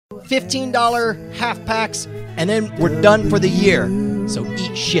$15 half packs, and then we're done for the year. So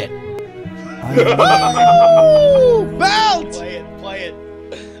eat shit. Belt! Play it.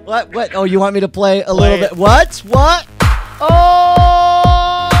 What? Oh, you want me to play a little bit? What? Oh!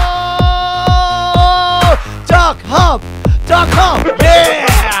 Duck hump!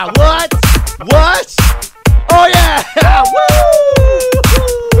 Yeah! What? Oh, yeah!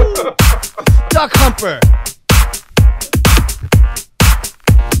 Woo! Duck humper!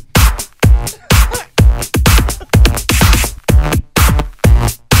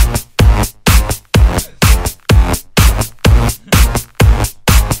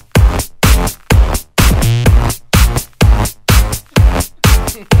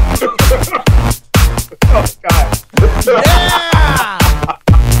 Oh, God. Yeah!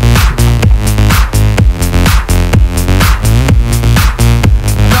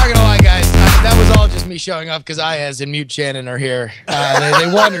 I'm not gonna lie, guys. That was all just me showing off because Ayaz and Mute Shannon are here.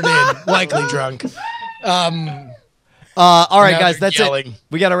 They wandered in, likely drunk. All right, guys, that's yelling. it.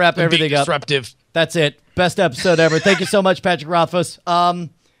 We got to wrap everything up. Disruptive. That's it. Best episode ever. Thank you so much, Patrick Rothfuss. Whoa,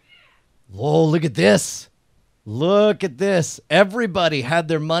 look at this. Look at this. Everybody had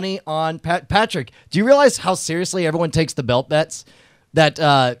their money on Patrick. Do you realize how seriously everyone takes the belt bets? That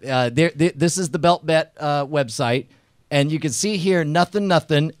this is the belt bet website, and you can see here nothing,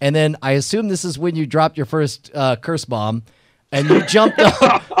 and then I assume this is when you dropped your first curse bomb, and you jumped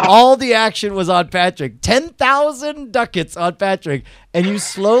up. All the action was on Patrick. 10,000 ducats on Patrick, and you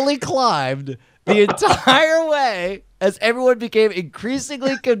slowly climbed the entire way as everyone became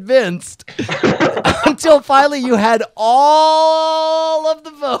increasingly convinced until finally you had all of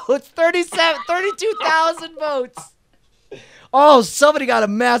the votes, 32,000 votes. Oh, somebody got a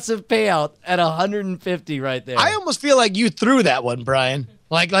massive payout at 150 right there. I almost feel like you threw that one, Brian.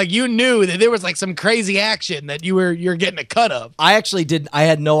 Like you knew that there was like some crazy action that you're getting a cut of. I actually did. I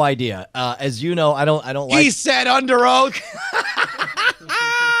had no idea. As you know, I don't like. He said under oath.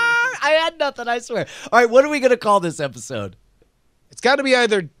 I had nothing, I swear. All right, what are we going to call this episode? It's got to be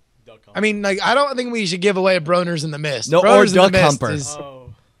either. I mean, like, I don't think we should give away Broners in the Mist. No, Broners or Duck Humper.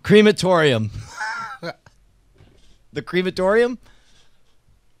 Crematorium. The crematorium?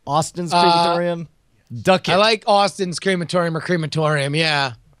 Austin's crematorium? Duck it. I like Austin's crematorium or crematorium,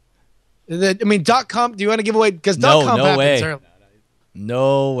 yeah. Duck Hump, do you want to give away? Because Duck Hump happens way. early.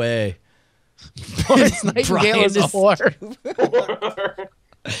 No way. Florence Nightingale is a whore.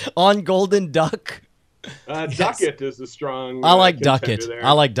 On Golden Duck. Ducket is a strong. I like Ducket.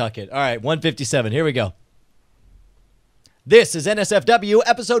 I like Ducket. All right, 157. Here we go. This is NSFW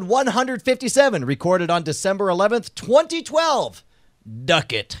episode 157, recorded on December 11th, 2012.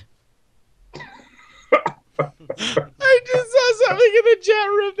 Ducket. I just saw something in the chat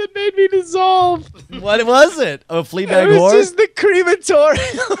room that made me dissolve. What was it? A Fleabag It was whore? just the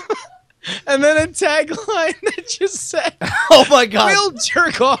crematorium. And then a tagline that just said, "Oh my God, we'll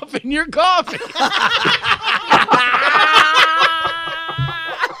jerk off in your coffin."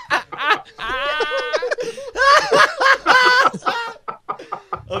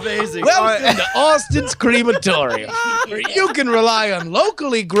 Amazing. Welcome to Austin's Crematorium, where you can rely on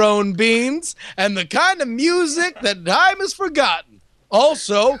locally grown beans and the kind of music that time has forgotten.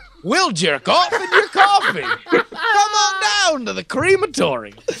 Also, we'll jerk off in your coffin. Come on down to the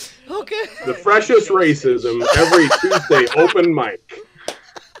crematorium. Okay. The freshest racism every Tuesday open mic.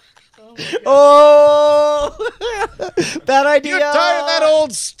 Oh, bad idea. You're tired of that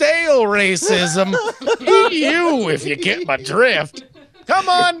old stale racism. You, if you get my drift. Come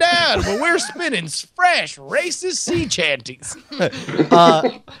on down, but we're spinning fresh racist sea chanties.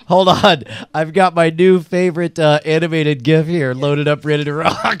 Hold on. I've got my new favorite animated GIF here loaded up, ready to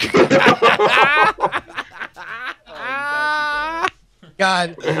rock.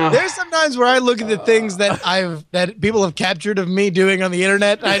 God, there's sometimes where I look at the things that people have captured of me doing on the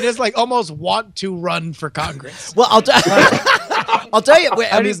internet, and I just like almost want to run for Congress. Well, I'll tell you.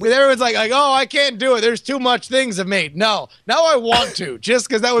 Everyone's like, oh, I can't do it. There's too much things of me. No, now I want to, just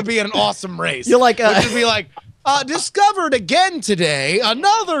because that would be an awesome race. You're like, which would be like, discovered again today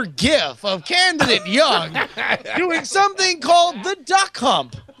another GIF of candidate Young doing something called the duck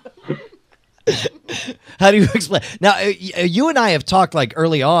hump. How do you explain? Now, you and I have talked like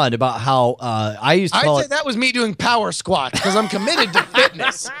early on about how I used to call I'd say that was me doing power squats because I'm committed to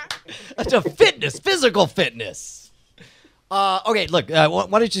fitness. to fitness, physical fitness. Okay, look,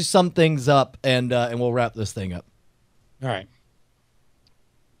 why don't you sum things up and we'll wrap this thing up. All right.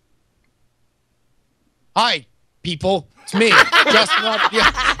 Hi, people. It's me, Justin.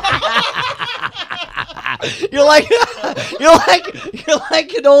 You're like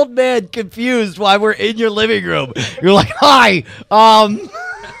an old man confused why we're in your living room. You're like, hi,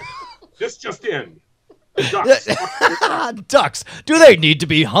 This just in. Ducks. Ducks. Do they need to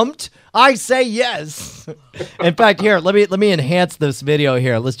be humped? I say yes. In fact, here, let me enhance this video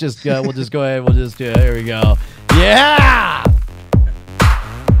here. Let's just go. We'll just go ahead. We'll just do it. Here we go. Yeah.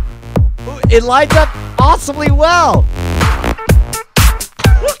 It lines up awesomely well.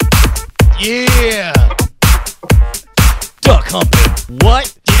 Yeah. Duck humping.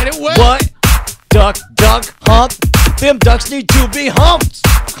 What? Get it wet. What? Duck hump. Them ducks need to be humped.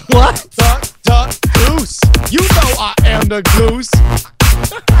 What? Duck, goose. You know I am the goose.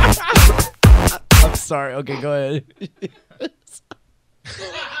 I'm sorry. Okay, go ahead.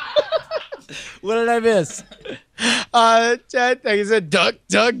 What did I miss? Chad, he said, duck,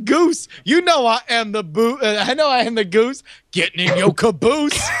 goose. You know I am the I know I am the goose. Getting in your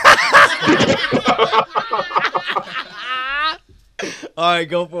caboose. All right,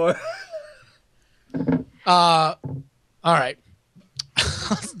 go for it. All right.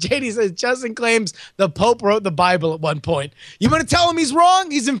 JD says Justin claims the Pope wrote the Bible at one point. You want to tell him he's wrong?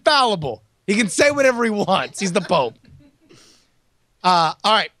 He's infallible. He can say whatever he wants. He's the Pope. All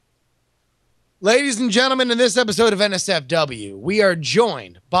right. Ladies and gentlemen, in this episode of NSFW, we are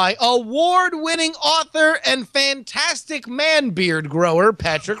joined by award-winning author and fantastic man beard grower,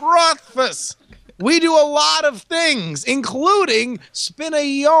 Patrick Rothfuss. We do a lot of things, including spin a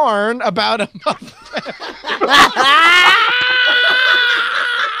yarn about a muffin.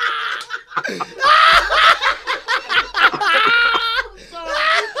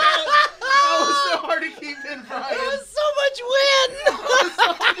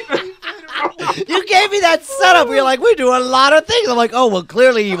 You gave me that setup where you're like, we do a lot of things. I'm like, oh, well,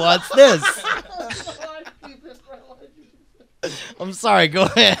 clearly he wants this. I'm sorry. Go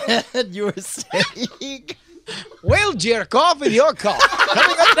ahead. You were saying. We'll jerk off in your car.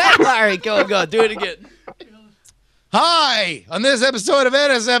 Coming up next. All right, go. Do it again. Hi. On this episode of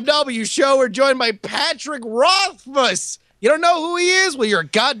NSFW show, we're joined by Patrick Rothfuss. You don't know who he is? Well, you're a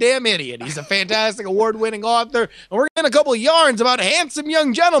goddamn idiot. He's a fantastic award-winning author, and we're getting a couple yarns about handsome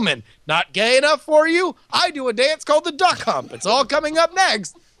young gentlemen. Not gay enough for you? I do a dance called the duck hump. It's all coming up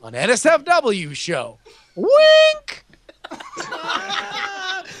next on NSFW show. Wink!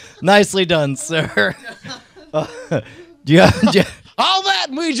 Nicely done, sir. Do you All that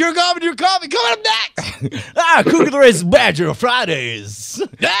and we jerk off in your coffee coming up next. Cook of the Race Badger Fridays.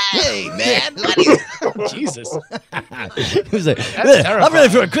 Hey, man. Jesus. He was like, I'm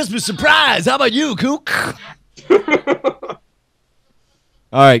ready for a Christmas surprise. How about you, Kook?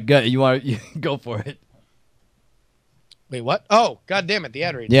 All right, go. You go for it. Wait, what? Oh, God damn it, the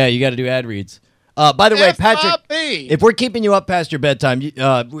ad read. Yeah, you got to do ad reads. By the way, Patrick, if we're keeping you up past your bedtime,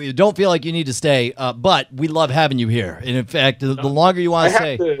 we don't feel like you need to stay, but we love having you here. And in fact, the longer you want to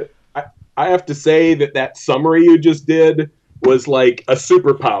stay. I have to say that summary you just did was like a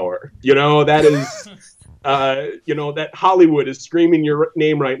superpower. You know, that is, that Hollywood is screaming your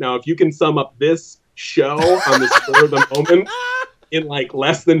name right now. If you can sum up this show on the spur of the moment in like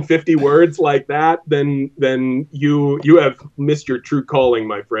less than 50 words like that, then you have missed your true calling,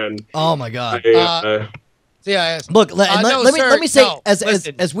 my friend. Oh my God. Look, let me say,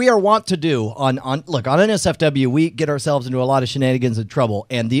 as we are wont to do on NSFW, we get ourselves into a lot of shenanigans and trouble,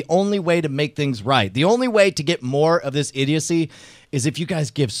 and the only way to make things right, the only way to get more of this idiocy is if you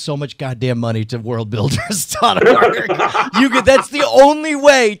guys give so much goddamn money to worldbuilders.org. That's the only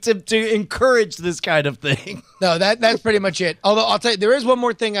way to encourage this kind of thing. No, that's pretty much it. Although I'll tell you, there is one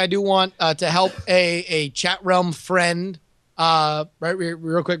more thing I do want to help a chat realm friend.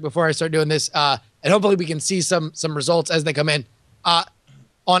 Real quick before I start doing this, and hopefully we can see some results as they come in. On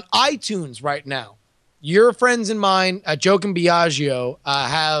iTunes right now, your friends and mine, Joke and Biagio,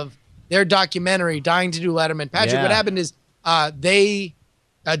 have their documentary, Dying to Do Letterman. Patrick, what happened is they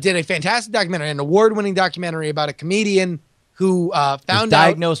did a fantastic documentary, an award-winning documentary about a comedian who found out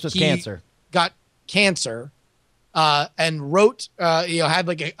diagnosed with cancer, got cancer, and wrote, had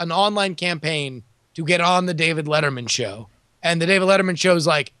like an online campaign to get on the David Letterman show. And the David Letterman show's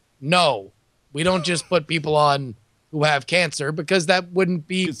like, no, we don't just put people on who have cancer because that wouldn't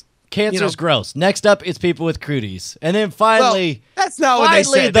be. Cancer's gross. Next up, it's people with crudies. And then finally, that's not what they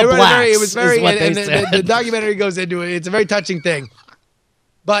said. The blacks it was very, and the documentary goes into it. It's a very touching thing.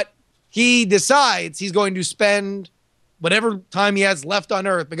 But he decides he's going to spend whatever time he has left on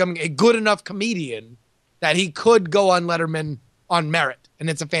Earth becoming a good enough comedian that he could go on Letterman on merit. And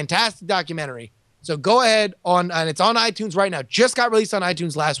it's a fantastic documentary. So go ahead and it's on iTunes right now. Just got released on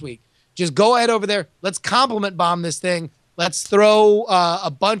iTunes last week. Just go ahead over there. Let's compliment bomb this thing. Let's throw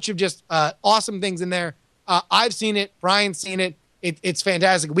a bunch of just awesome things in there. I've seen it. Brian's seen it. It's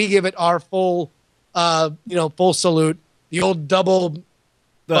fantastic. We give it our full salute. The old double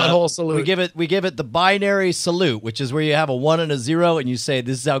butthole salute. We give it the binary salute, which is where you have a 1 and a 0, and you say,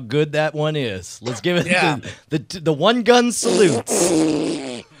 "This is how good that one is." Let's give it the one gun salute.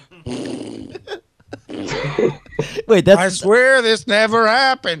 Wait, I swear this never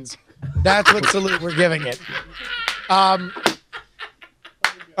happens. That's what salute we're giving it. All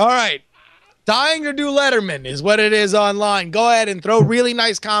right. Dying to do Letterman is what it is online. Go ahead and throw really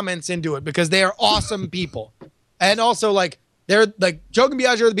nice comments into it because they are awesome people. And also, like, they're like Joke and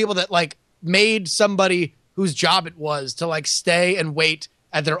Biagio are the people that like made somebody whose job it was to like stay and wait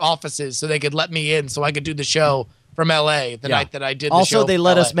at their offices so they could let me in so I could do the show from LA the night that I did the show. Also, they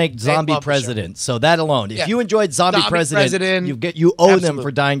let us make Zombie President. So that alone. If you enjoyed Zombie President, you owe them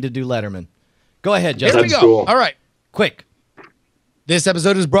for Dying to do Letterman. Go ahead, Justin. Here we go. All right. Quick. This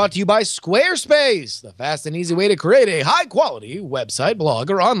episode is brought to you by Squarespace, the fast and easy way to create a high-quality website, blog,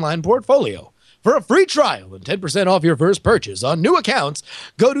 or online portfolio. For a free trial and 10% off your first purchase on new accounts,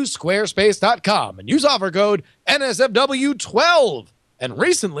 go to squarespace.com and use offer code NSFW12. And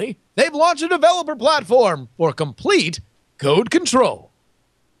recently, they've launched a developer platform for complete code control.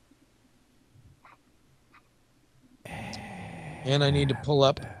 And I need to pull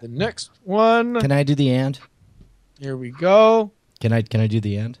up the next one. Can I do the and? Here we go. Can I do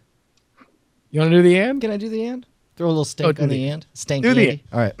the and? You want to do the and? Can I do the and? Throw a little stink on the and. Stank do the and.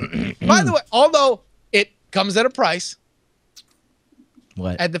 All right. By the way, although it comes at a price.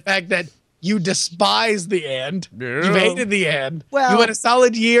 What? And the fact that you despise the and. Yeah. You've hated the and. Well, you went a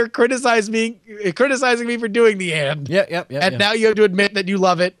solid year criticizing me for doing the and. Yep. And now you have to admit that you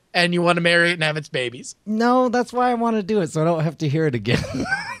love it and you want to marry it and have its babies. No, that's why I want to do it, so I don't have to hear it again.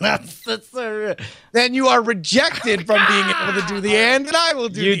 Then you are rejected from being able to do the and I will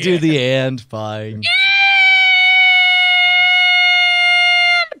do the and. You do the and, fine.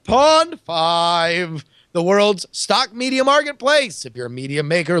 Pond 5, the world's stock media marketplace. If you're a media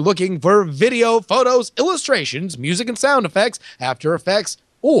maker looking for video, photos, illustrations, music and sound effects, After Effects,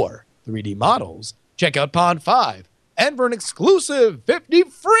 or 3D models, check out Pond 5. And for an exclusive 50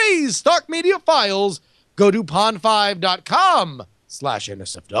 free stock media files, go to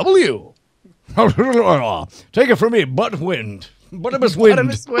pond5.com/NSFW. Take it from me, Buttwind. Buttermus Wind,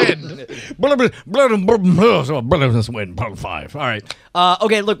 Pond 5. All right.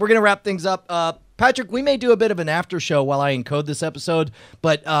 Okay, look, we're going to wrap things up. Patrick, we may do a bit of an after show while I encode this episode,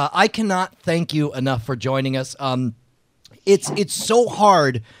 but I cannot thank you enough for joining us. It's so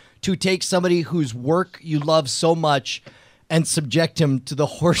hard to take somebody whose work you love so much and subject him to the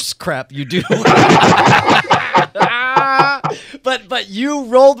horse crap you do. But you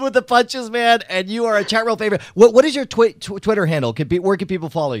rolled with the punches, man, and you are a chat roll favorite. What is your Twitter handle? Where can people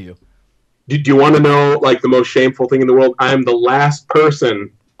follow you? Do you want to know like the most shameful thing in the world? I am the last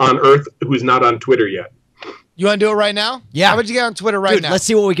person on Earth who's not on Twitter yet. You want to do it right now? Yeah. How about you get on Twitter right now? Let's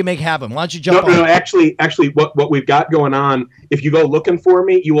see what we can make happen. Why don't you jump on? No, actually, what we've got going on, if you go looking for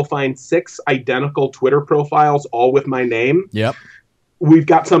me, you will find 6 identical Twitter profiles, all with my name. Yep. We've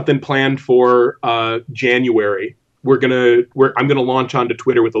got something planned for January. I'm gonna launch onto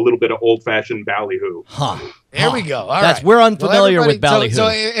Twitter with a little bit of old-fashioned ballyhoo. There we go. All right. We're unfamiliar with ballyhoo. So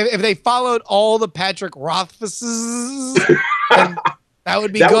if they followed all the Patrick Rothfuses, that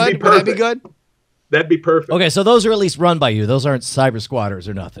would be good. Would that be good? That'd be perfect. Okay, so those are at least run by you. Those aren't cyber squatters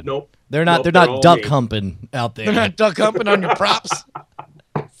or nothing. Nope. They're not duck humping out there. They're not duck humping on your props.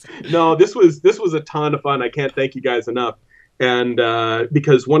 No, this was a ton of fun. I can't thank you guys enough. And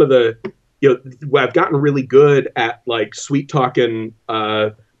because one of the I've gotten really good at like sweet talking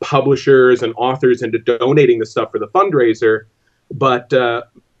publishers and authors into donating the stuff for the fundraiser, but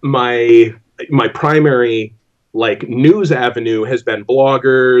my primary like news avenue has been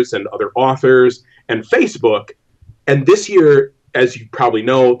bloggers and other authors and Facebook. And this year, as you probably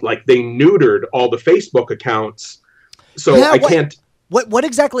know, like they neutered all the Facebook accounts. So I can't. What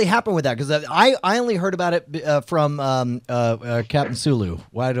exactly happened with that? Because I only heard about it from Captain Sulu.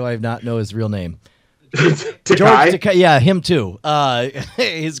 Why do I not know his real name? Takai? Takai, yeah, him too.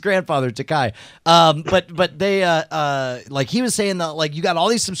 His grandfather Takai. But they like he was saying that like you got all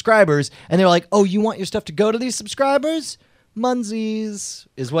these subscribers, and they're like, oh, you want your stuff to go to these subscribers? Munsies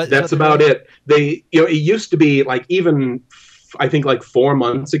is what. That's about it. They it used to be like even I think like 4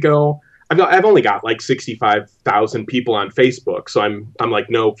 months ago. I've only got like 65,000 people on Facebook, so I'm like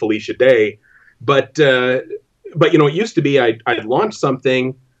no Felicia Day, but it used to be I'd launch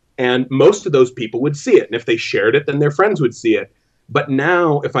something and most of those people would see it, and if they shared it, then their friends would see it. But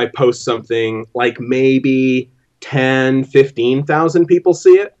now if I post something, like maybe 10, 15,000 people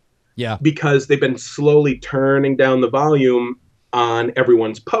see it, because they've been slowly turning down the volume on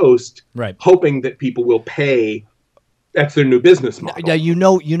everyone's post, right, hoping that people will pay That's their new business model. Now, you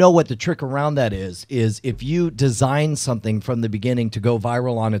know what the trick around that is if you design something from the beginning to go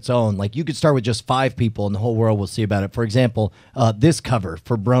viral on its own, like you could start with just 5 people and the whole world will see about it. For example, this cover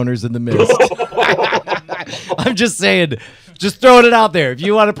for Broners in the Mist. I'm just saying, just throwing it out there. If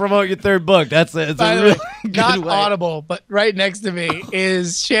you want to promote your third book, it's a really good not way. audible, but right next to me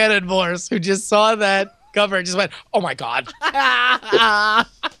is Shannon Morse, who just saw that cover and just went, "Oh my God."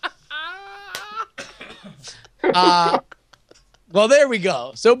 Well, there we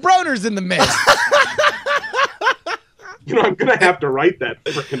go. So Broners in the Mist. I'm gonna have to write that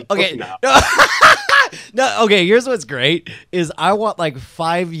freaking book now. No, okay, here's what's great is I want like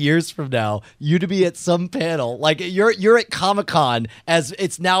 5 years from now you to be at some panel, like you're at Comic-Con, as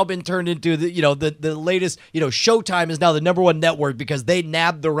it's now been turned into the latest, Showtime is now the #1 network because they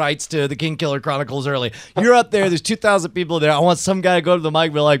nabbed the rights to the Kingkiller Chronicles early. You're up there, there's 2,000 people there. I want some guy to go to the mic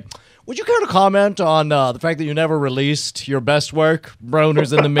and be like, would you care to comment on the fact that you never released your best work,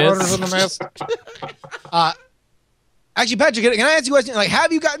 Broners in the Mist? Broners in the Mist. Actually, Patrick, can I ask you a question? Like,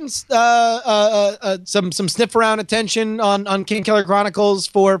 have you gotten some sniff around attention on Kingkiller Chronicles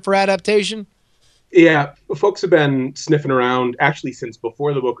for adaptation? Yeah, folks have been sniffing around actually since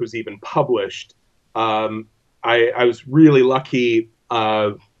before the book was even published. I was really lucky.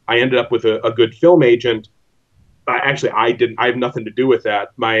 I ended up with a good film agent. Actually, I have nothing to do with that.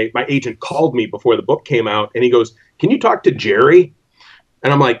 My agent called me before the book came out, and he goes, "Can you talk to Jerry?"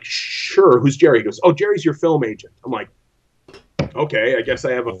 And I'm like, "Sure." "Who's Jerry?" He goes, "Oh, Jerry's your film agent." I'm like, "Okay, I guess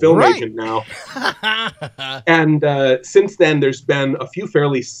I have a film agent now." And since then, there's been a few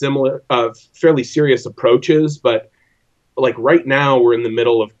fairly serious approaches, but like right now, we're in the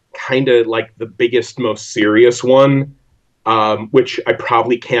middle of kind of like the biggest, most serious one, which I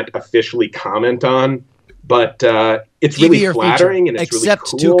probably can't officially comment on. But it's really flattering, and it's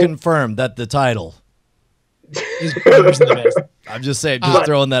except really cool. to confirm that the title is Broners in the Mist. I'm just saying,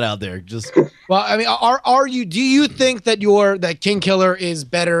 throwing that out there. Just well, I mean, do you think that Kingkiller is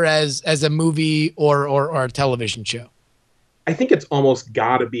better as a movie or a television show? I think it's almost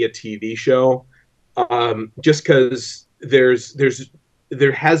got to be a TV show, just because there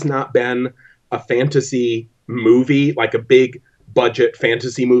has not been a fantasy movie, like a big budget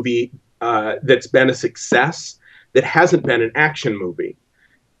fantasy movie, that's been a success that hasn't been an action movie.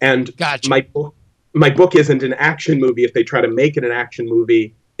 And gotcha. My book isn't an action movie. If they try to make it an action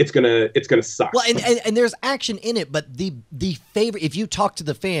movie, it's gonna suck. Well, and there's action in it, but the favorite, if you talk to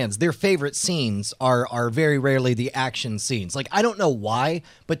the fans, their favorite scenes are very rarely the action scenes. Like, I don't know why,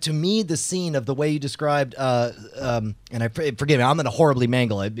 but to me, the scene of the way you described, and forgive me, I'm going to horribly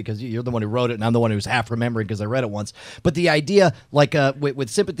mangle it because you're the one who wrote it and I'm the one who's half remembering because I read it once. But the idea, like with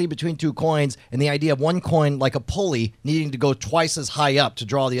sympathy between 2 coins, and the idea of one coin like a pulley needing to go twice as high up to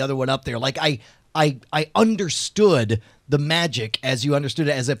draw the other one up there, like I understood the magic as you understood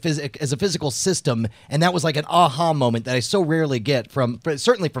it as a physical system, and that was like an aha moment that I so rarely get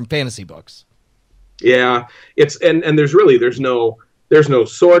certainly from fantasy books. Yeah, it's and there's no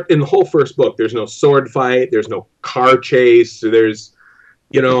sword in the whole first book. There's no sword fight. There's no car chase. There's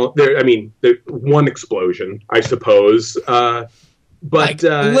one explosion, I suppose. But like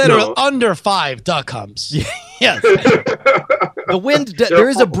literally under 5 duck humps. Yes. The wind. There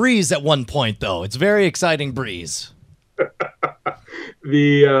is a breeze at one point, though. It's a very exciting breeze.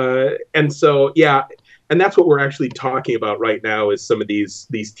 And that's what we're actually talking about right now is some of these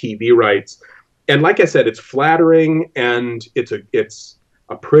TV rights. And like I said, it's flattering and it's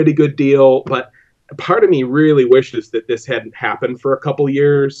a pretty good deal. But part of me really wishes that this hadn't happened for a couple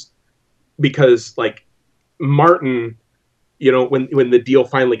years, because like Martin, when the deal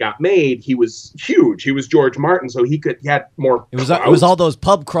finally got made, he was huge. He was George Martin, so he had more. It was all those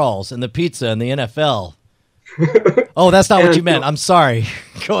pub crawls and the pizza and the NFL. Oh, that's not what you meant. I'm sorry.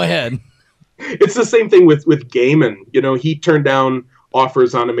 Go ahead. It's the same thing with Gaiman. He turned down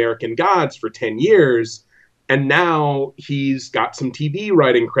offers on American Gods for 10 years, and now he's got some TV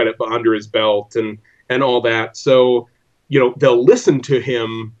writing credit under his belt and all that. So, they'll listen to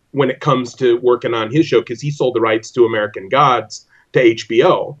him when it comes to working on his show, because he sold the rights to American Gods to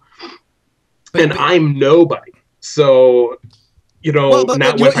HBO. But I'm nobody. So, you want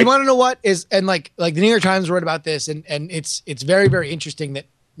to know what is, and like the New York Times wrote about this, and it's very, very interesting that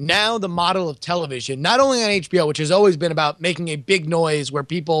now the model of television, not only on HBO, which has always been about making a big noise where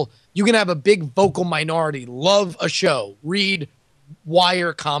you can have a big vocal minority love a show, read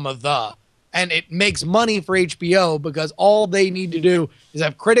wire, and it makes money for HBO because all they need to do is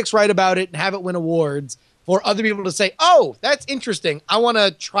have critics write about it and have it win awards for other people to say, oh, that's interesting. I want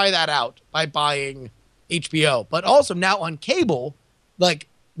to try that out by buying HBO. But also now on cable, like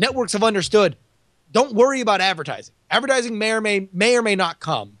networks have understood, don't worry about advertising. Advertising may or may not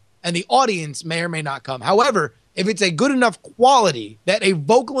come, and the audience may or may not come. However, if it's a good enough quality that a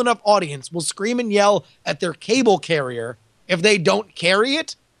vocal enough audience will scream and yell at their cable carrier if they don't carry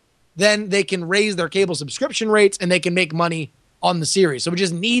it, then they can raise their cable subscription rates and they can make money on the series. So it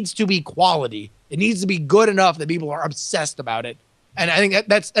just needs to be quality. It needs to be good enough that people are obsessed about it. And I think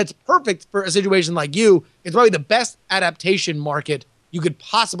that's perfect for a situation like you. It's probably the best adaptation market you could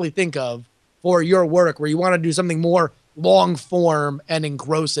possibly think of for your work, where you want to do something more long form and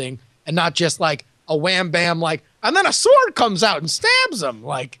engrossing and not just like a wham bam, like, and then a sword comes out and stabs him.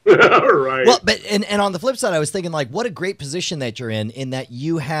 Like, right. Well, but and on the flip side, I was thinking, like, what a great position that you're in that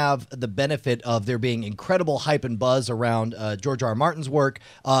you have the benefit of there being incredible hype and buzz around George R. R. Martin's work,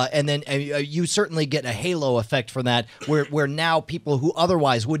 and then you certainly get a halo effect from that, where now people who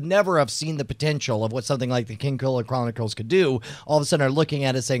otherwise would never have seen the potential of what something like the Kingkiller Chronicles could do, all of a sudden are looking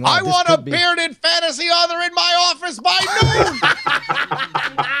at it saying, I want a bearded fantasy author in my office by noon.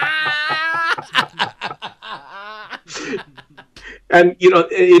 And,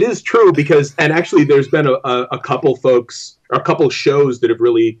 it is true because, and actually there's been a couple folks, or a couple shows that have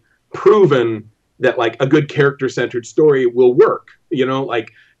really proven that like a good character-centered story will work,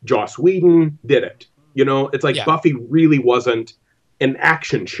 like Joss Whedon did it. It's like Buffy really wasn't an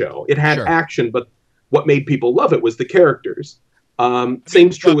action show. It had action, but what made people love it was the characters.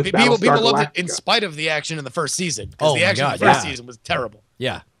 Same's true with Battlestar People Galactica. loved it in spite of the action in the first season, because the action in the first season was terrible.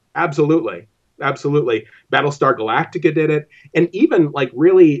 Yeah. Absolutely. Battlestar Galactica did it. And even like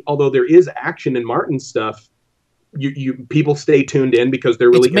really, although there is action in Martin's stuff, you people stay tuned in because they're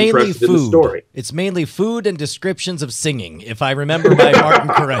really interested in the story. It's mainly food and descriptions of singing, if I remember by Martin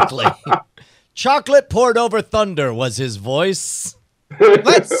correctly. Chocolate poured over thunder was his voice.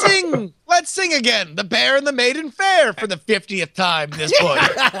 Let's sing again. The Bear and the Maiden Fair for the 50th time this book.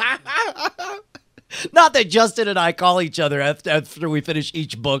 Not that Justin and I call each other after we finish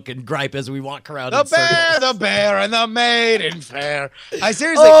each book and gripe as we walk around in circles. The Bear, and the Maiden Fair. I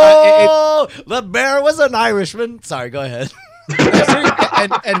seriously... the bear was an Irishman. Sorry, go ahead.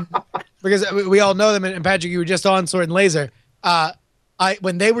 and because we all know them, and Patrick, you were just on Sword and Laser.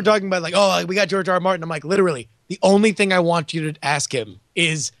 When they were talking about, like, we got George R. R. Martin, I'm like, literally, the only thing I want you to ask him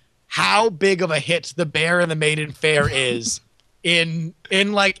is how big of a hit The Bear and the Maiden Fair is in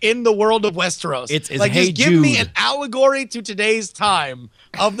the world of Westeros. It's like, Hey just give Jude. me an allegory to today's time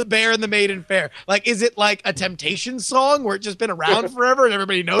of The Bear and the Maiden Fair. Like, is it like a Temptation song where it's just been around forever and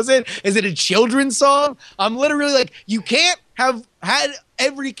everybody knows it? Is it a children's song? I'm literally like, you can't have had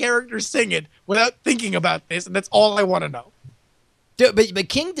every character sing it without thinking about this, and that's all I want to know. Dude, but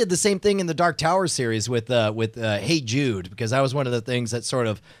King did the same thing in the Dark Tower series with Hey Jude, because that was one of the things that sort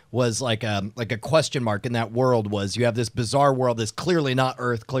of was like a question mark in that world. Was you have this bizarre world that's clearly not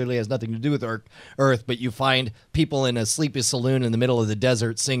Earth, clearly has nothing to do with Earth, but you find people in a sleepy saloon in the middle of the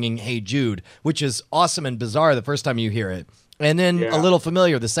desert singing Hey Jude, which is awesome and bizarre the first time you hear it. And then a little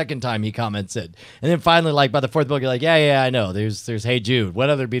familiar the second time he comments it. And then finally, like by the fourth book, you're like, yeah, I know. There's Hey Jude.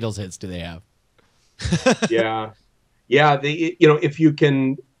 What other Beatles hits do they have? Yeah, if you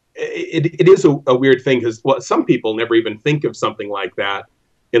can, it is a weird thing because some people never even think of something like that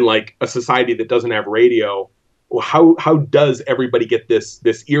in like a society that doesn't have radio. Well, how does everybody get this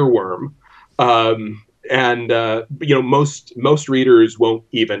earworm? Most readers won't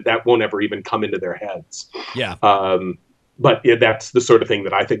ever even come into their heads. Yeah. But that's the sort of thing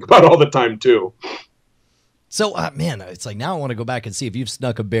that I think about all the time too. So, man, it's like now I want to go back and see if you've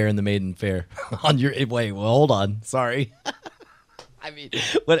snuck a Bear in the Maiden Fair on your. Wait, well, hold on. Sorry. I mean,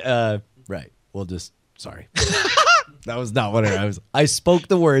 what? Right. We'll just. Sorry. That was not what I was. I spoke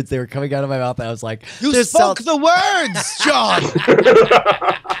the words. They were coming out of my mouth. And I was like, "You spoke the words, John."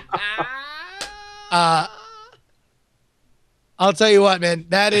 I'll tell you what, man.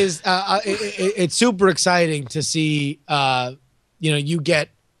 That is. It's super exciting to see. You get.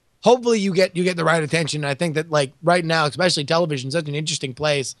 Hopefully you get the right attention. I think that like right now, especially television, is such an interesting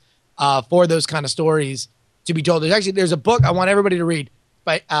place for those kind of stories to be told. There's a book I want everybody to read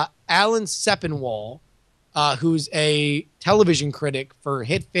by Alan Sepinwall, who's a television critic for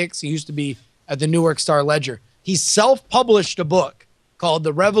HitFix. He used to be at the Newark Star Ledger. He self-published a book called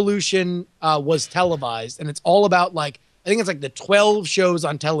The Revolution Was Televised, and it's all about I think it's like the 12 shows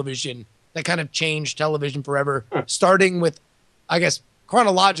on television that kind of changed television forever, starting with, I guess,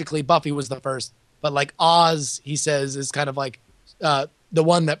 chronologically, Buffy was the first, but like Oz, he says, is kind of like the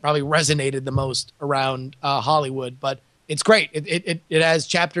one that probably resonated the most around Hollywood. But it's great. It has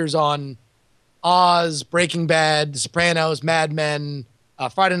chapters on Oz, Breaking Bad, The Sopranos, Mad Men,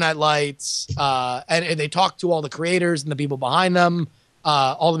 Friday Night Lights, and they talk to all the creators and the people behind them.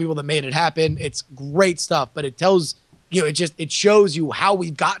 all the people that made it happen. It's great stuff, but it tells you, it shows you how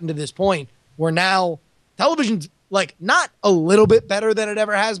we've gotten to this point where now television's like not a little bit better than it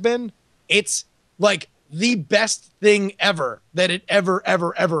ever has been. It's like the best thing ever that it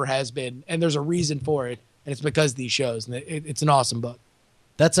ever has been, and there's a reason for it, and it's because of these shows, and it's an awesome book.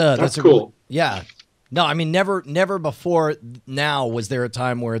 That's cool. Yeah. No, I mean, never before now was there a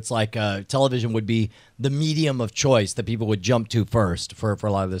time where it's like television would be the medium of choice that people would jump to first for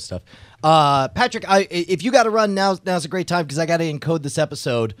a lot of this stuff. Patrick, if you got to run, now's a great time because I got to encode this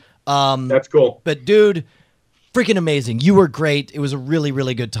episode. That's cool. But dude, freaking amazing. You were great. It was a really,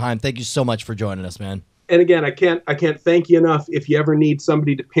 really good time. Thank you so much for joining us, man. And again, I can't thank you enough. If you ever need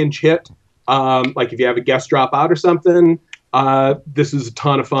somebody to pinch hit, like if you have a guest drop out or something, this is a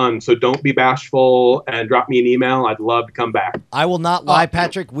ton of fun. So don't be bashful and drop me an email. I'd love to come back. I will not lie,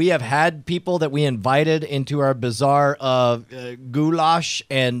 Patrick. We have had people that we invited into our bizarre goulash,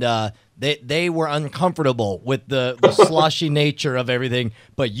 and they were uncomfortable with the sloshy nature of everything.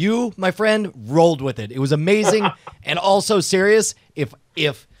 But you, my friend, rolled with it. It was amazing and also serious.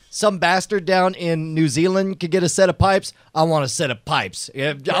 If some bastard down in New Zealand could get a set of pipes, I want a set of pipes.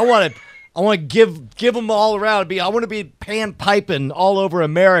 I want to give them all around. I want to be pan piping all over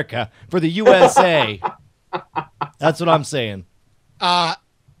America for the USA. That's what I'm saying.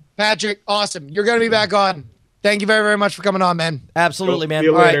 Patrick, awesome. You're going to be back on. Thank you very, very much for coming on, man. Absolutely, man. See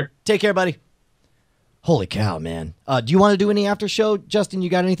you all later. right. Take care, buddy. Holy cow, man. Do you want to do any after show? Justin, you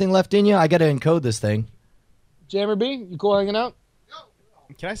got anything left in you? I got to encode this thing. Jammer B, you cool hanging out?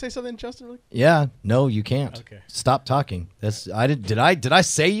 Can I say something, Justin? Really? Yeah. No, you can't. Okay. Stop talking. Did I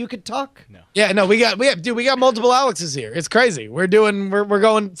say you could talk? No. Yeah, no, we got multiple Alexes here. It's crazy. We're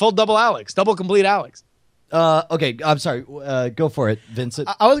going full double Alex, double complete Alex. Okay, I'm sorry. Go for it, Vincent.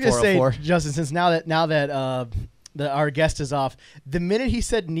 I was gonna say, 404. Justin, since now that our guest is off, the minute he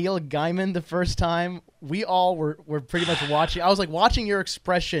said Neil Gaiman the first time, we all were pretty much watching. I was like watching your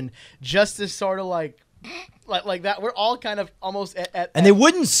expression, just as sort of like that. We're all kind of almost and they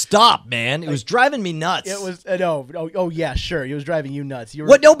wouldn't stop, man. It was driving me nuts. It was oh yeah, sure. It was driving you nuts. You were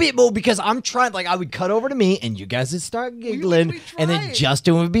What? No, because I'm trying. Like I would cut over to me, and you guys would start giggling, we and then tried.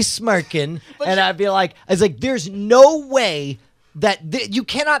 Justin would be smirking, But and I'd be like, "There's no way that you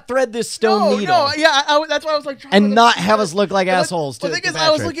cannot thread this stone needle." No, yeah, that's why I was like, trying And to not have us look like assholes The to thing is, I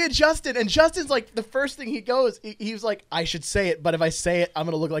was Patrick. looking at Justin, and Justin's like, the first thing he was like, I should say it, but if I say it, I'm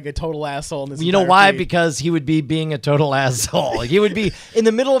gonna look like a total asshole. In this You know entire why? feed. Because he would be being a total asshole. He would be in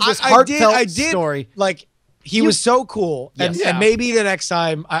the middle of this heartfelt story. Like he was so cool, and, Yes. and maybe the next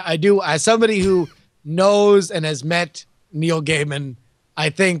time I do, as somebody who knows and has met Neil Gaiman, I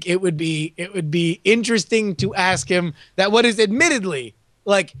think it would be interesting to ask him that what is admittedly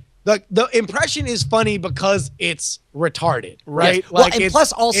like the impression is funny because it's retarded, right? Yes. Well, Like and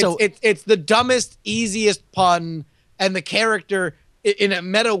plus also- it's the dumbest, easiest pun, and the character in a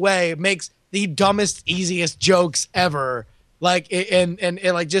meta way makes the dumbest, easiest jokes ever. Like and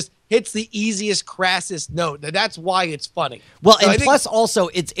it like just hits the easiest, crassest note. That's why it's funny. Well, So I and think- plus also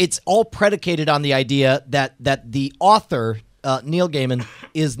it's all predicated on the idea that the author Neil Gaiman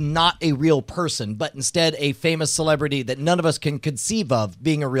is not a real person, but instead a famous celebrity that none of us can conceive of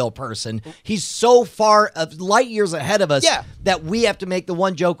being a real person. He's so far light years ahead of us that we have to make the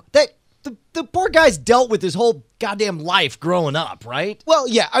one joke that the poor guy's dealt with his whole goddamn life growing up, right? Well,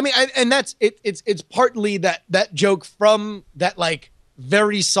 yeah, I mean, and that's it. It's partly that joke from that like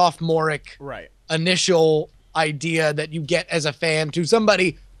very sophomoric right initial idea that you get as a fan to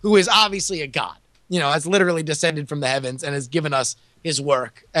somebody who is obviously a god. You know, has literally descended from the heavens and has given us his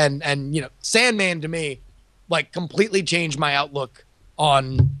work. And you know, Sandman to me, like completely changed my outlook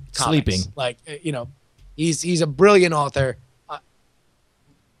on comics. Sleeping. Like, you know, he's a brilliant author.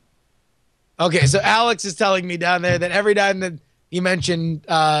 Okay, so Alex is telling me down there that every time that he mentioned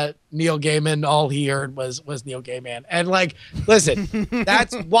Neil Gaiman, all he heard was Neil Gaiman. And like, listen,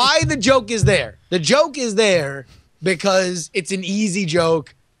 that's why the joke is there. The joke is there because it's an easy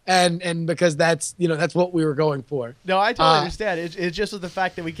joke. And because that's what we were going for. No, I totally understand. It's just with the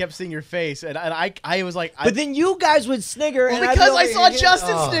fact that we kept seeing your face, and I was like, But then you guys would snigger, well, and I'd be because I like, saw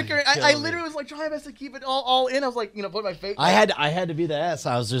Justin oh, snicker, kill I me. literally was like trying my best to keep it all in. I was like, put my face. I had to be the ass.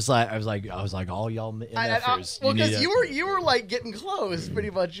 I was like, all y'all MFers. Well, because need you were like getting close, pretty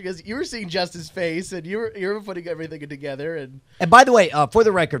much, because you were seeing Justin's face, and you were putting everything together. And by the way, for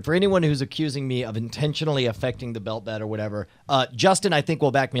the record, for anyone who's accusing me of intentionally affecting the belt bet or whatever, Justin, I think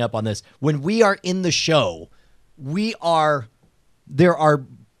will back me up on this. When we are in the show, we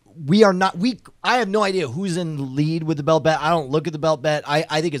we are not. I have no idea who's in the lead with the belt bet. I don't look at the belt bet.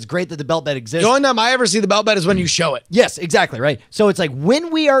 I think it's great that the belt bet exists. The only time I ever see the belt bet is when you show it. Yes, exactly, right. So it's like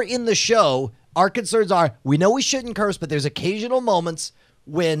when we are in the show, our concerns are we know we shouldn't curse, but there's occasional moments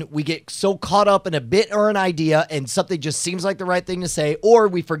when we get so caught up in a bit or an idea and something just seems like the right thing to say, or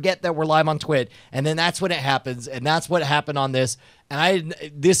we forget that we're live on Twit, and then that's when it happens, and that's what happened on this. And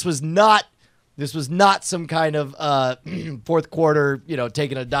this was not some kind of fourth quarter,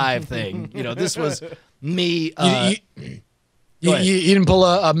 taking a dive thing. This was me. You didn't pull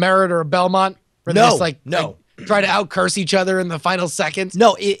a Merritt or a Belmont? Where they just, no. Try to out curse each other in the final seconds?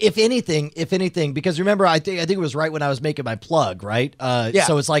 No, if anything, because remember, I think it was right when I was making my plug, right? Yeah.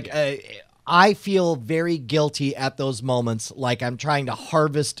 So it's like I feel very guilty at those moments, like I'm trying to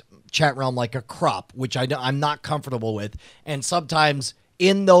harvest chat realm like a crop, which I'm not comfortable with, and sometimes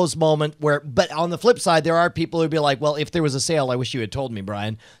in those moments but on the flip side, there are people who'd be like, well, if there was a sale, I wish you had told me,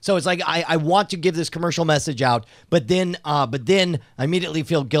 Brian. So it's like, I want to give this commercial message out, but then I immediately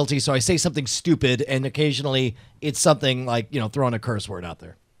feel guilty. So I say something stupid, and occasionally it's something like, throwing a curse word out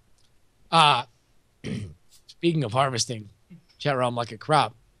there. Speaking of harvesting chat realm like a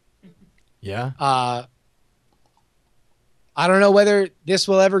crop. Yeah. I don't know whether this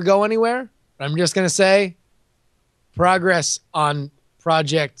will ever go anywhere, but I'm just going to say progress on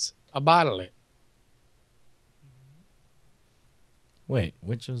Project Abadale. Wait,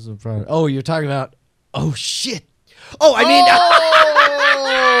 which is the project? Oh, you're talking about. Oh shit! Oh, I mean.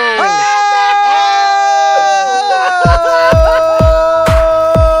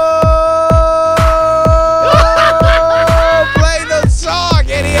 Play the song,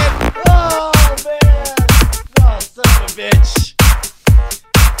 idiot! Oh man! Oh, son of a bitch!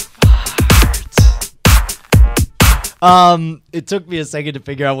 It took me a second to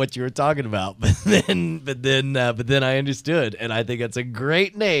figure out what you were talking about, but then I understood, and I think that's a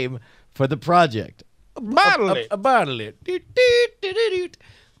great name for the project. Abadale.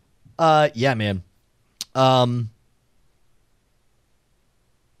 Yeah, man.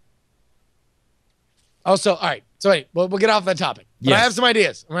 Also, all right. So wait, we'll get off that topic. But Yes. I have some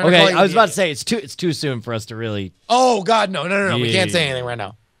ideas. Okay, I was about to say it's too soon for us to really. Oh God, no. We Yeah. can't say anything right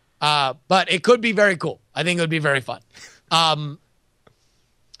now. But it could be very cool. I think it would be very fun. Oh,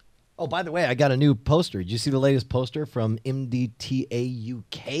 by the way, I got a new poster. Did you see the latest poster from MDTA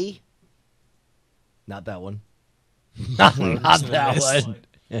UK? Not that one. not that one.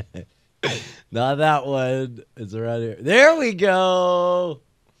 Not that one. It's around here. There we go.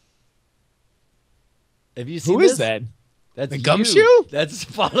 Have you seen Who this? is that? That's The you. Gumshoe? That's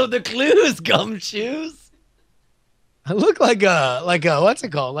Follow the Clues, Gumshoes. I look like a what's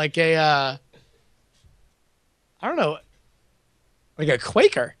it called? Like a I don't know, like a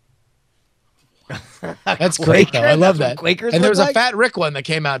Quaker. That's great though. I love That's what that. Quakers And there look was a like? Fat Rick one that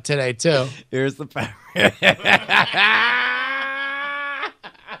came out today too. Here's the power.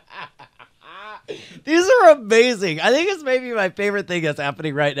 These are amazing. I think it's maybe my favorite thing that's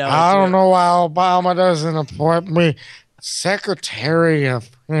happening right now. I don't know why Obama doesn't appoint me Secretary of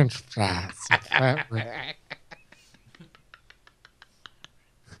French fries.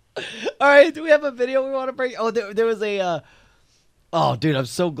 All right, do we have a video we want to bring? Oh, there was a. Oh, dude, I'm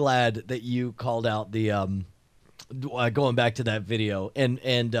so glad that you called out the going back to that video,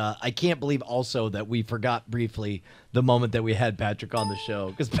 and I can't believe also that we forgot briefly the moment that we had Patrick on the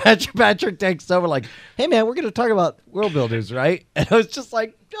show, because Patrick takes over like, "Hey man, we're gonna talk about world builders, right?" And I was just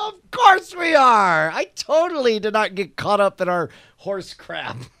like, "Of course we are." I totally did not get caught up in our horse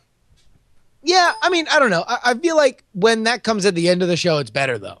crap. Yeah, I mean, I don't know. I feel like when that comes at the end of the show, it's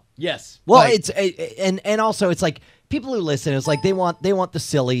better though. Yes. Well, Like- it's and also it's like people who listen, it's like they want the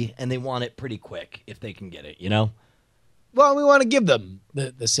silly and they want it pretty quick if they can get it, you know? Well, we want to give them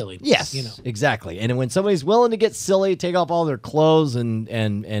the silliness. Yes, you know. exactly. And when somebody's willing to get silly, take off all their clothes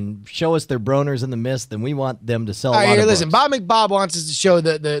and show us their broners in the mist, then we want them to sell. All a lot right, here, of listen. books. Bob McBob wants us to show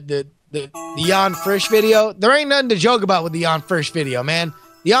the Jan Frisch video. There ain't nothing to joke about with the Jan Frisch video, man.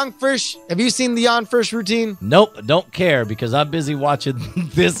 The Jan Frisch. Have you seen the Jan Frisch routine? Nope, don't care because I'm busy watching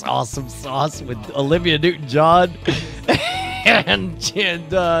this awesome sauce with Olivia Newton-John and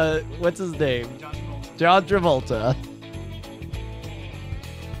what's his name, John Travolta.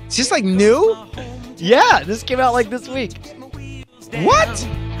 It's just like new. Yeah, this came out like this week. What?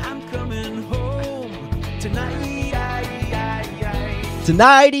 I'm coming home tonight.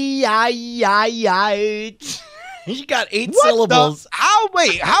 Tonight, you got 8 syllables. How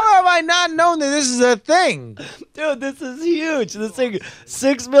have I not known that this is a thing? Dude, this is huge. This thing,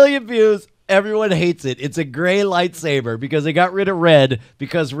 6 million views. Everyone hates it. It's a gray lightsaber because they got rid of red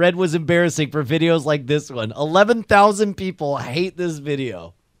because red was embarrassing for videos like this one. 11,000 people hate this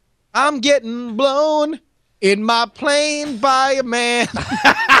video. I'm getting blown in my plane by a man. Here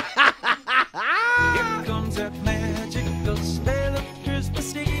comes that magical spell of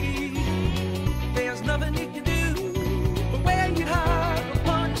Christmas Eve. There's nothing you can do but wear your heart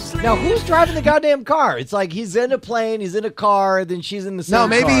upon your sleeve. Now, who's driving the goddamn car? It's like he's in a plane, he's in a car, then she's in the same No,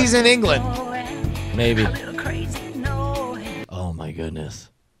 maybe car. he's in England. Maybe. Oh my goodness.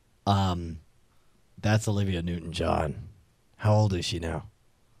 That's Olivia Newton-John. How old is she now?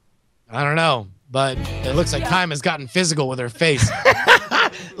 I don't know, but it looks like time has gotten physical with her face.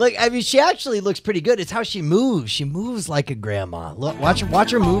 Like, I mean, she actually looks pretty good. It's how she moves. She moves like a grandma. Look,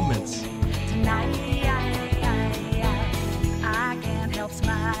 watch her movements.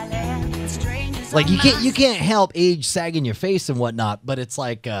 Like you can't help age sagging your face and whatnot, but it's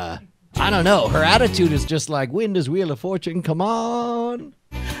like I don't know. Her attitude is just like wind is wheel of fortune. Come on.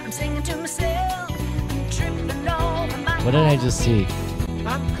 I'm singing to myself, I'm tripping over my What did I just see?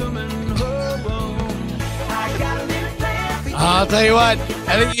 I'm coming home. I got a little plan for you. I'll tell you what.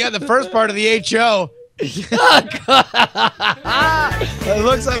 I think you got the first part of the HO. It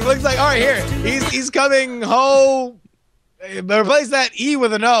looks like. All right, here. He's coming home. Replace that E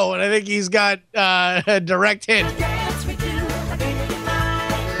with an O, and I think he's got a direct hit. dance we do. I think you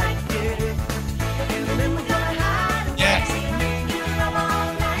might like it. And then we're gonna hide Yes. making love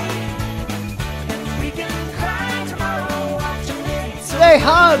all night. And we can cry tomorrow watching it. So they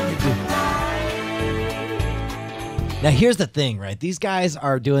hugged. Now here's the thing, right? These guys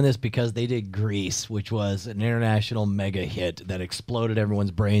are doing this because they did Grease, which was an international mega hit that exploded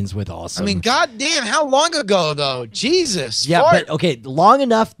everyone's brains with awesome. I mean, goddamn, how long ago though? Jesus. yeah, fart. but okay, long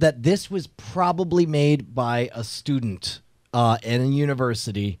enough that this was probably made by a student in a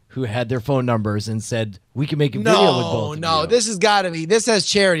university who had their phone numbers and said, we can make a video with both No, of you. this has got to be. This has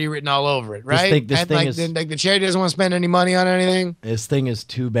charity written all over it, right? this And, thing like, is- like the charity doesn't want to spend any money on anything. This thing is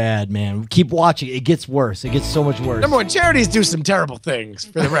too bad, man. Keep watching. It gets worse. It gets so much worse. Number one, charities do some terrible things,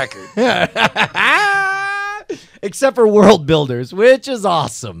 for the record. Except for World Builders, which is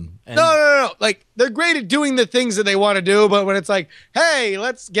awesome. And No. Like, they're great at doing the things that they want to do, but when it's like, hey,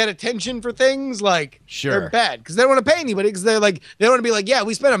 let's get attention for things, like, Sure. they're bad. Because they don't want to pay anybody. Because they're like, they don't want to be like, yeah,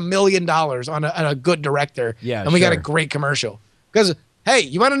 we spent $1 million on a good director. Yeah, and we got a sure. great commercial. Because, hey,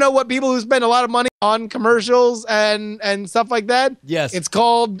 you want to know what people who spend a lot of money on commercials and stuff like that? Yes. It's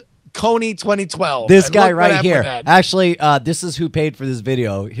called Coney 2012. this And guy look what right happened here. with that. Actually, this is who paid for this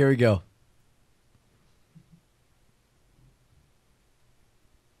video. Here we go.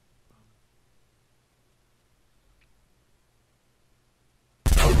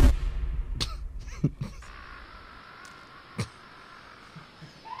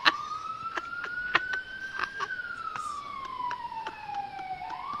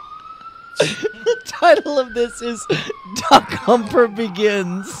 The title of this is Duck Humper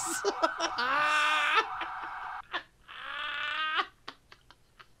Begins.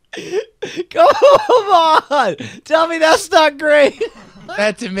 Come on. Tell me that's not great.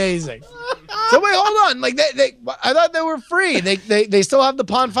 That's amazing. So wait, hold on. Like I thought they were free. They still have the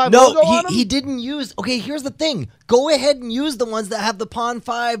Pond 5 No, logo on them? he didn't use. Okay, here's the thing. Go ahead and use the ones that have the Pond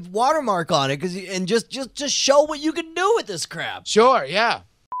 5 watermark on it, and just show what you can do with this crap. Sure, yeah.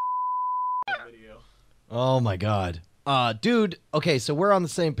 Oh my god, dude. Okay, so we're on the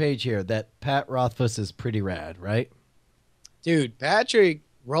same page here. That Pat Rothfuss is pretty rad, right? Dude, Patrick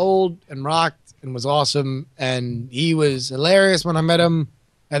rolled and rocked and was awesome, and he was hilarious when I met him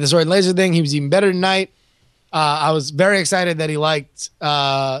at the Sword and Laser thing. He was even better tonight. I was very excited that he liked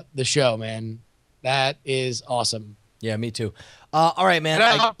the show, man. That is awesome. Yeah, me too. All right, man.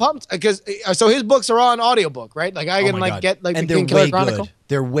 And I'm pumped because so his books are on audiobook, right? Like I Oh can my like God. get like and the they're King Killer way Chronicle. good.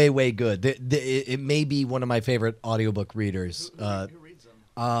 They're way good. It may be one of my favorite audiobook readers. Here,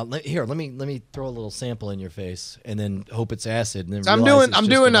 let me throw a little sample in your face, and then hope it's acid. And then I'm realize doing it's I'm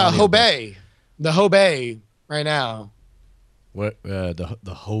just doing an a audiobook. Hobey, the Hobey right now. What the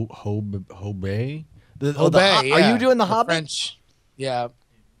Hobey? Hobey, Are yeah. you doing the The Hobbit? French, yeah.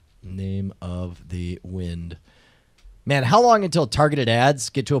 Name of the Wind. Man, how long until targeted ads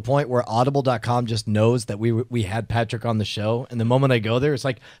get to a point where Audible.com just knows that we had Patrick on the show, and the moment I go there, it's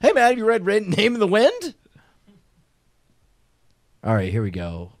like, hey man, have you read Name of the Wind? All right, here we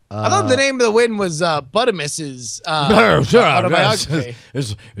go. I thought the name of the wind was Buttimus's autobiography.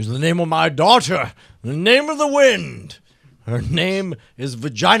 is the name of my daughter. The name of the wind. Her name is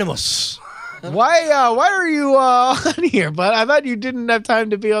Vaginamus. Why are you on here? But I thought you didn't have time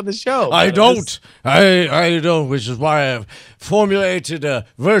to be on the show. I don't, which is why I've formulated a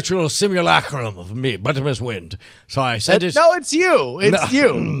virtual simulacrum of me, Buttimus Wind. So I said it. No, it's you. It's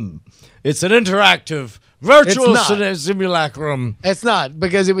you. It's an interactive Virtual It's not. simulacrum. It's not,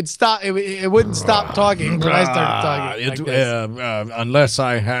 because it would stop. It wouldn't stop talking when I started talking like this. Unless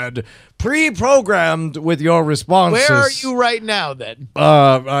I had pre-programmed with your responses. Where are you right now, then?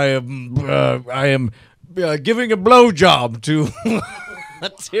 I am giving a blowjob to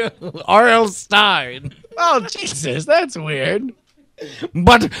to R.L. Stein. Oh, Jesus, that's weird.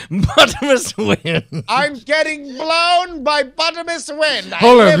 But Buttermus win. I'm getting blown by Buttermus Wind. I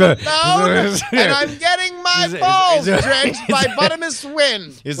Hold on, live hold on. alone, and I'm getting my balls drenched by Buttermus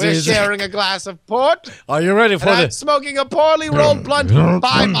Wind. We're sharing a glass of port, Are you ready for and I'm the? smoking a poorly rolled blunt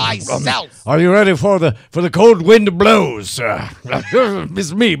by myself. Are you ready for the cold wind blows?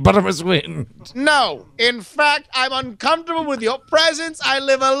 It's me, Buttermus Wind. No, in fact, I'm uncomfortable with your presence. I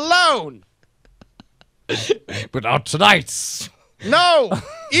live alone. But not tonight. No,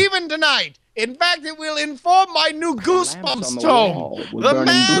 even tonight. In fact, it will inform my new Goosebumps tome. The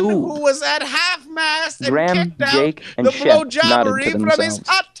man who was at half-mast and Graham, kicked out Jake, and the Shep nodded blowjobbery to from his themselves.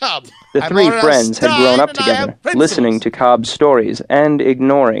 hot tub. The I'm three R.L. friends had grown up Stein, and I have together, listening to principles. Cobb's stories and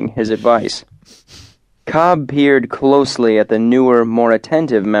ignoring his advice. Cobb peered closely at the newer, more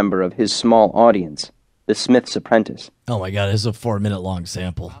attentive member of his small audience, the Smith's apprentice. Oh my God, this is a 4-minute long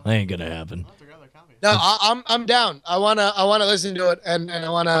sample. That ain't gonna happen. No, I'm down. I wanna listen to it, and I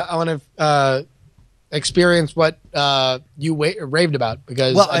wanna experience what you raved about,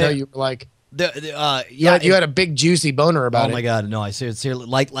 because Well, I know you were like you had a big juicy boner about Oh it. my God, no! I seriously,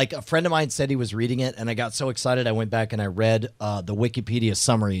 like a friend of mine said he was reading it, and I got so excited. I went back and I read the Wikipedia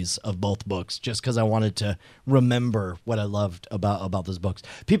summaries of both books just because I wanted to remember what I loved about those books.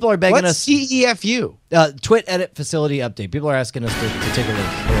 People are begging What's us. CEFU? Twit edit facility update. People are asking us to take a look.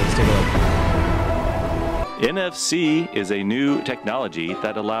 Here, let's take a look. NFC is a new technology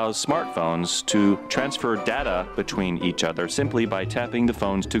that allows smartphones to transfer data between each other simply by tapping the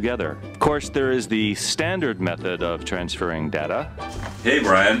phones together. Of course, there is the standard method of transferring data. Hey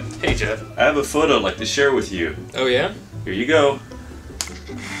Brian, Hey, Jeff. I have a photo I'd like to share with you. Oh, yeah? Here you go.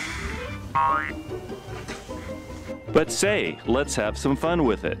 But say, let's have some fun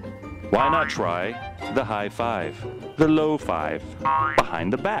with it. Why not try the high five, the low five,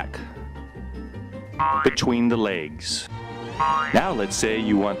 behind the back, between the legs? Now let's say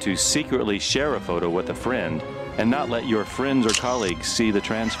you want to secretly share a photo with a friend and not let your friends or colleagues see the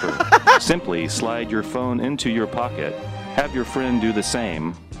transfer. Simply slide your phone into your pocket, have your friend do the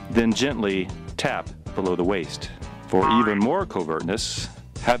same, then gently tap below the waist. For even more covertness,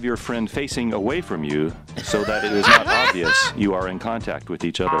 have your friend facing away from you so that it is not obvious you are in contact with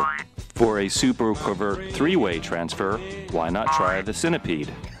each other. For a super covert three-way transfer, why not try the centipede?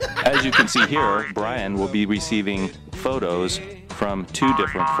 As you can see here, Brian will be receiving photos from two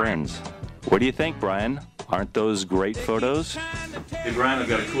different friends. What do you think, Brian? Aren't those great photos? Hey Brian, I've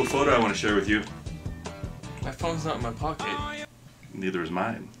got a cool photo I want to share with you. My phone's not in my pocket. Neither is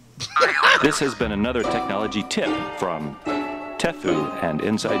mine. This has been another technology tip from Tefu and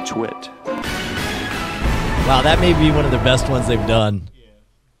Inside Twit. Wow, that may be one of the best ones they've done.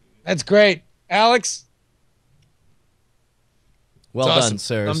 That's great, Alex. Well It's done, awesome.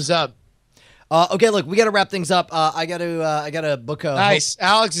 sirs. Thumbs up. Okay, look, we got to wrap things up. I got to book a Nice.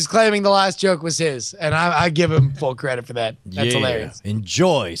 Alex is claiming the last joke was his, and I give him full credit for that. That's Yeah. hilarious.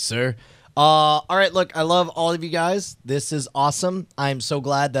 Enjoy, sir. All right, look, I love all of you guys. This is awesome. I'm so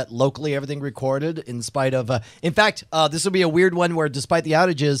glad that locally everything recorded in spite of. In fact, this will be a weird one where, despite the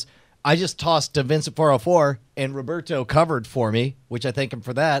outages, I just tossed to Vincent 404 and Roberto covered for me, which I thank him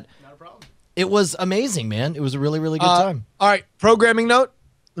for that. Not a problem. It was amazing, man. It was a really, really good time. All right, programming note.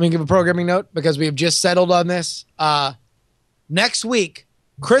 Let me give a programming note because we have just settled on this. Next week,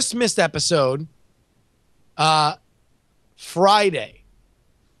 Christmas episode, Friday.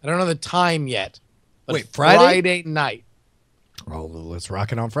 I don't know the time yet. But Wait, Friday? Friday night. Oh, let's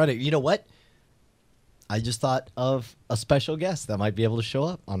rock it on Friday. You know what? I just thought of a special guest that might be able to show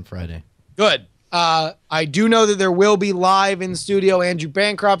up on Friday. Good. I do know that there will be live in studio. Andrew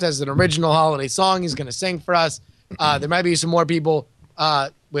Bancroft has an original holiday song he's going to sing for us. There might be some more people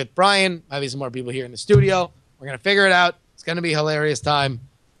with Brian. Might be some more people here in the studio. We're going to figure it out. It's going to be a hilarious time.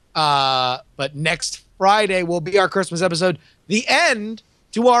 But next Friday will be our Christmas episode. The end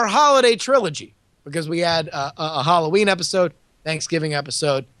to our holiday trilogy, because we had a Halloween episode, Thanksgiving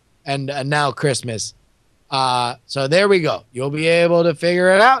episode, and now Christmas. So there we go. You'll be able to figure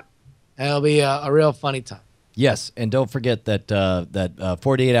it out, and it'll be a real funny time. Yes, and don't forget that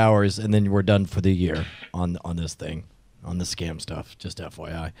 48 hours, and then we're done for the year on this thing, on the scam stuff. Just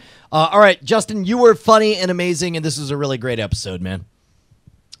FYI. All right, Justin, you were funny and amazing, and this was a really great episode, man.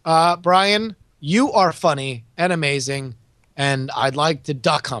 Brian, you are funny and amazing, and I'd like to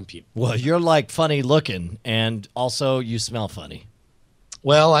duck hump you. Well, you're like funny looking, and also you smell funny.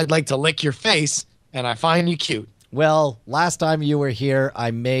 Well, I'd like to lick your face, and I find you cute. Well, last time you were here,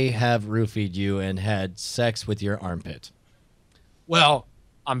 I may have roofied you and had sex with your armpit. Well,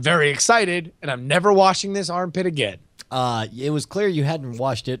 I'm very excited, and I'm never washing this armpit again. It was clear you hadn't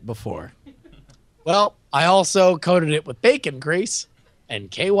washed it before. Well, I also coated it with bacon grease and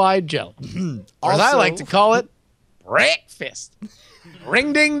KY jello. Or as I like to call it, breakfast.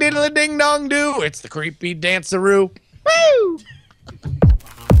 Ring ding diddle ding dong doo. It's the creepy danceroo. Woo!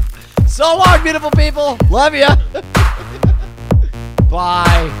 So long, beautiful people. Love ya.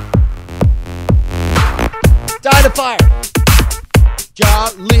 Bye. Die to fire.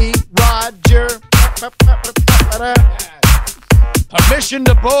 Jolly Roger. Permission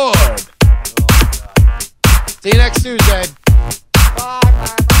to board. See you next Tuesday.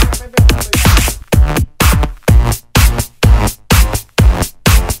 Bye.